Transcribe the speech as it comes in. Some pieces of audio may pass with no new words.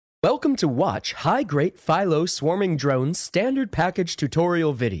Welcome to watch HighGreat Fylo Swarming Drones Standard Package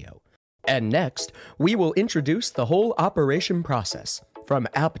Tutorial video. And next, we will introduce the whole operation process, from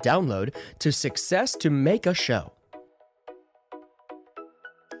app download to success to make a show.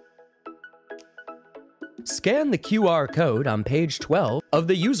 Scan the QR code on page 12 of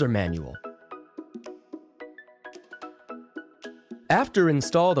the user manual. After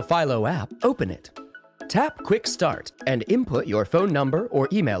install the Fylo app, open it. Tap Quick Start and input your phone number or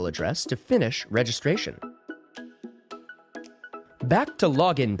email address to finish registration. Back to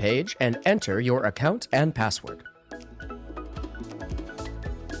Login page and enter your account and password.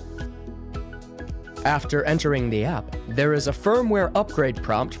 After entering the app, there is a firmware upgrade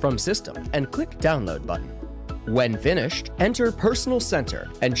prompt from System and click Download button. When finished, enter Personal Center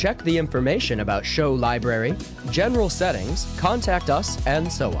and check the information about Show Library, General Settings, Contact Us, and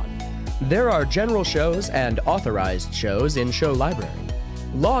so on. There are general shows and authorized shows in Show Library.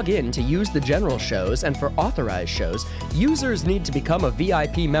 Log in to use the general shows, and for authorized shows, users need to become a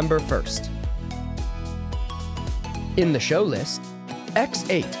VIP member first. In the show list,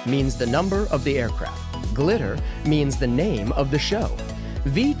 X8 means the number of the aircraft. Glitter means the name of the show.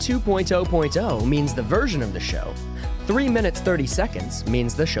 V2.0.0 means the version of the show. 3 minutes 30 seconds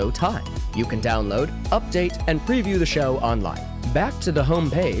means the show time. You can download, update, and preview the show online. Back to the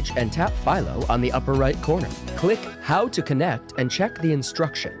home page and tap Fylo on the upper right corner. Click How to Connect and check the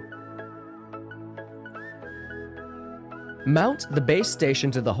instruction. Mount the base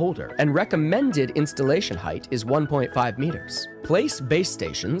station to the holder, and recommended installation height is 1.5 meters. Place base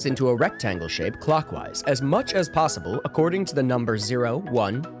stations into a rectangle shape clockwise as much as possible according to the numbers 0,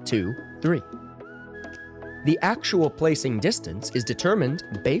 1, 2, 3. The actual placing distance is determined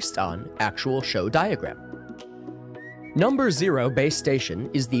based on actual show diagram. Number 0 base station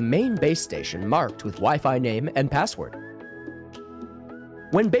is the main base station marked with Wi-Fi name and password.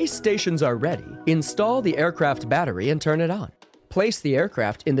 When base stations are ready, install the aircraft battery and turn it on. Place the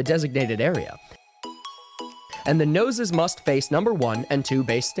aircraft in the designated area, and the noses must face number 1 and 2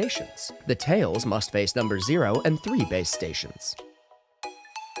 base stations. The tails must face number 0 and 3 base stations.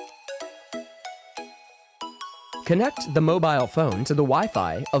 Connect the mobile phone to the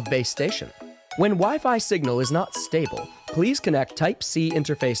Wi-Fi of base station. When Wi-Fi signal is not stable, please connect Type-C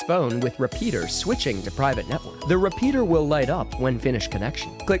interface phone with repeater switching to private network. The repeater will light up when finished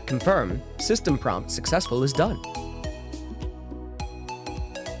connection. Click Confirm. System prompt successful is done.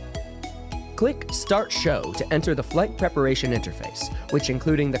 Click Start Show to enter the flight preparation interface, which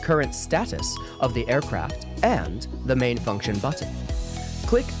including the current status of the aircraft and the main function button.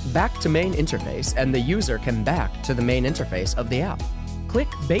 Click Back to Main Interface and the user can back to the main interface of the app. Click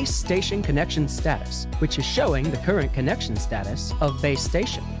Base Station Connection Status, which is showing the current connection status of base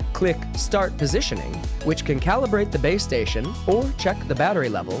station. Click Start Positioning, which can calibrate the base station or check the battery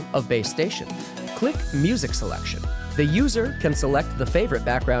level of base station. Click Music Selection. The user can select the favorite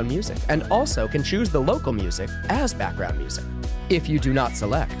background music and also can choose the local music as background music. If you do not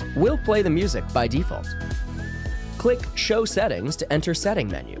select, we'll play the music by default. Click Show Settings to enter setting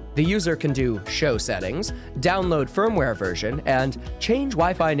menu. The user can do Show Settings, download firmware version, and change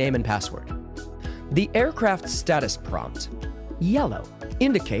Wi-Fi name and password. The aircraft status prompt, yellow,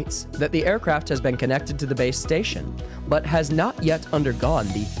 indicates that the aircraft has been connected to the base station, but has not yet undergone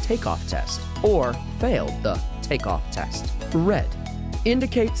the takeoff test, or failed the takeoff test. Red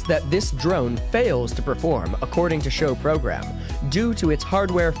indicates that this drone fails to perform according to show program due to its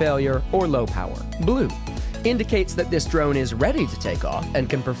hardware failure or low power. Blue indicates that this drone is ready to take off and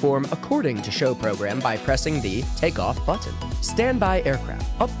can perform according to show program by pressing the takeoff button. Standby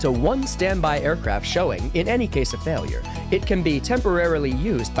aircraft. Up to 1 standby aircraft showing in any case of failure. It can be temporarily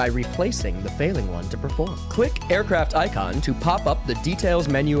used by replacing the failing one to perform. Click aircraft icon to pop up the details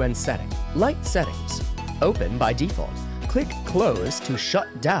menu and setting. Light settings. Open by default. Click Close to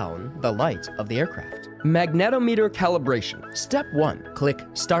shut down the light of the aircraft. Magnetometer calibration. Step 1. Click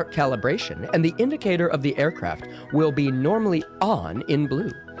Start Calibration and the indicator of the aircraft will be normally on in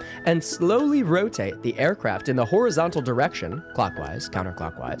blue. And slowly rotate the aircraft in the horizontal direction, clockwise,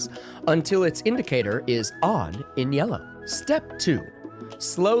 counterclockwise, until its indicator is on in yellow. Step 2.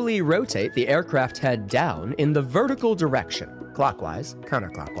 Slowly rotate the aircraft head down in the vertical direction, clockwise,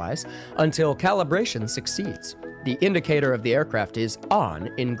 counterclockwise, until calibration succeeds. The indicator of the aircraft is on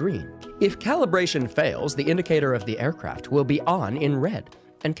in green. If calibration fails, the indicator of the aircraft will be on in red,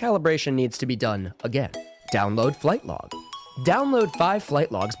 and calibration needs to be done again. Download flight log. Download 5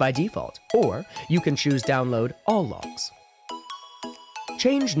 flight logs by default, or you can choose Download all logs.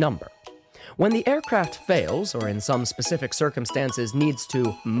 Change number. When the aircraft fails, or in some specific circumstances needs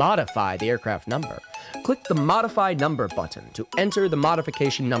to modify the aircraft number, click the Modify Number button to enter the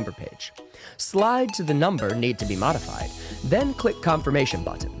modification number page. Slide to the number need to be modified, then click Confirmation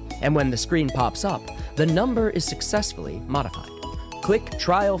button, and when the screen pops up, the number is successfully modified. Click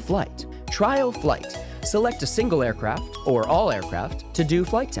Trial Flight. Trial Flight. Select a single aircraft, or all aircraft, to do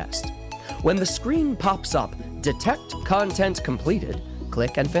flight test. When the screen pops up, Detect Content Completed,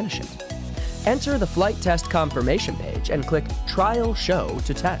 click and finish it. Enter the flight test confirmation page and click Trial Show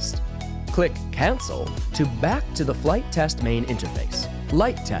to test. Click Cancel to back to the flight test main interface.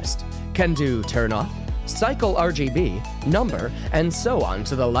 Light test can do turn off, cycle RGB, number, and so on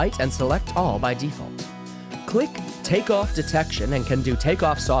to the light and select all by default. Click Takeoff Detection and can do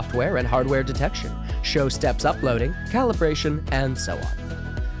takeoff software and hardware detection, show steps uploading, calibration, and so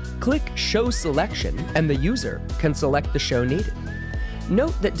on. Click Show Selection and the user can select the show needed.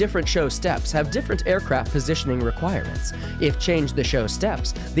 Note that different show steps have different aircraft positioning requirements. If change the show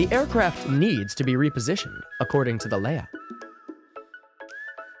steps, the aircraft needs to be repositioned according to the layout.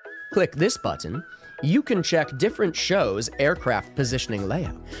 Click this button. You can check different shows' aircraft positioning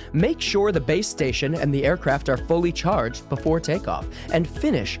layout. Make sure the base station and the aircraft are fully charged before takeoff, and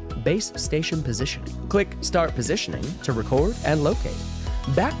finish base station positioning. Click Start Positioning to record and locate.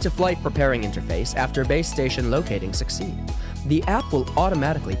 Back to Flight Preparing interface after base station locating succeed. The app will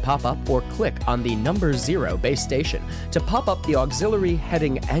automatically pop up or click on the number 0 base station to pop up the auxiliary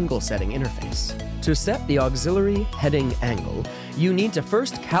heading angle setting interface. To set the auxiliary heading angle, you need to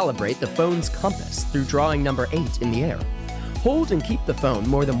first calibrate the phone's compass through drawing number 8 in the air. Hold and keep the phone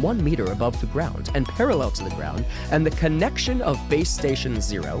more than 1 meter above the ground and parallel to the ground, and the connection of base station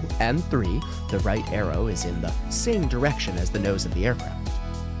 0 and 3, the right arrow is in the same direction as the nose of the aircraft.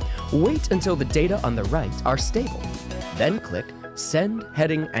 Wait until the data on the right are stable. Then click Send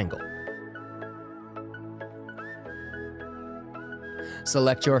Heading Angle.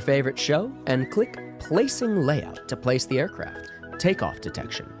 Select your favorite show and click Placing Layout to place the aircraft. Takeoff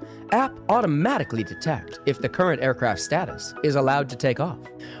Detection. App automatically detect if the current aircraft status is allowed to take off.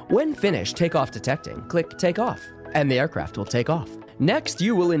 When finished takeoff detecting, click Take Off, and the aircraft will take off. Next,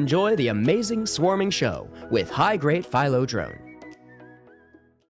 you will enjoy the amazing swarming show with HighGreat Fylo drone.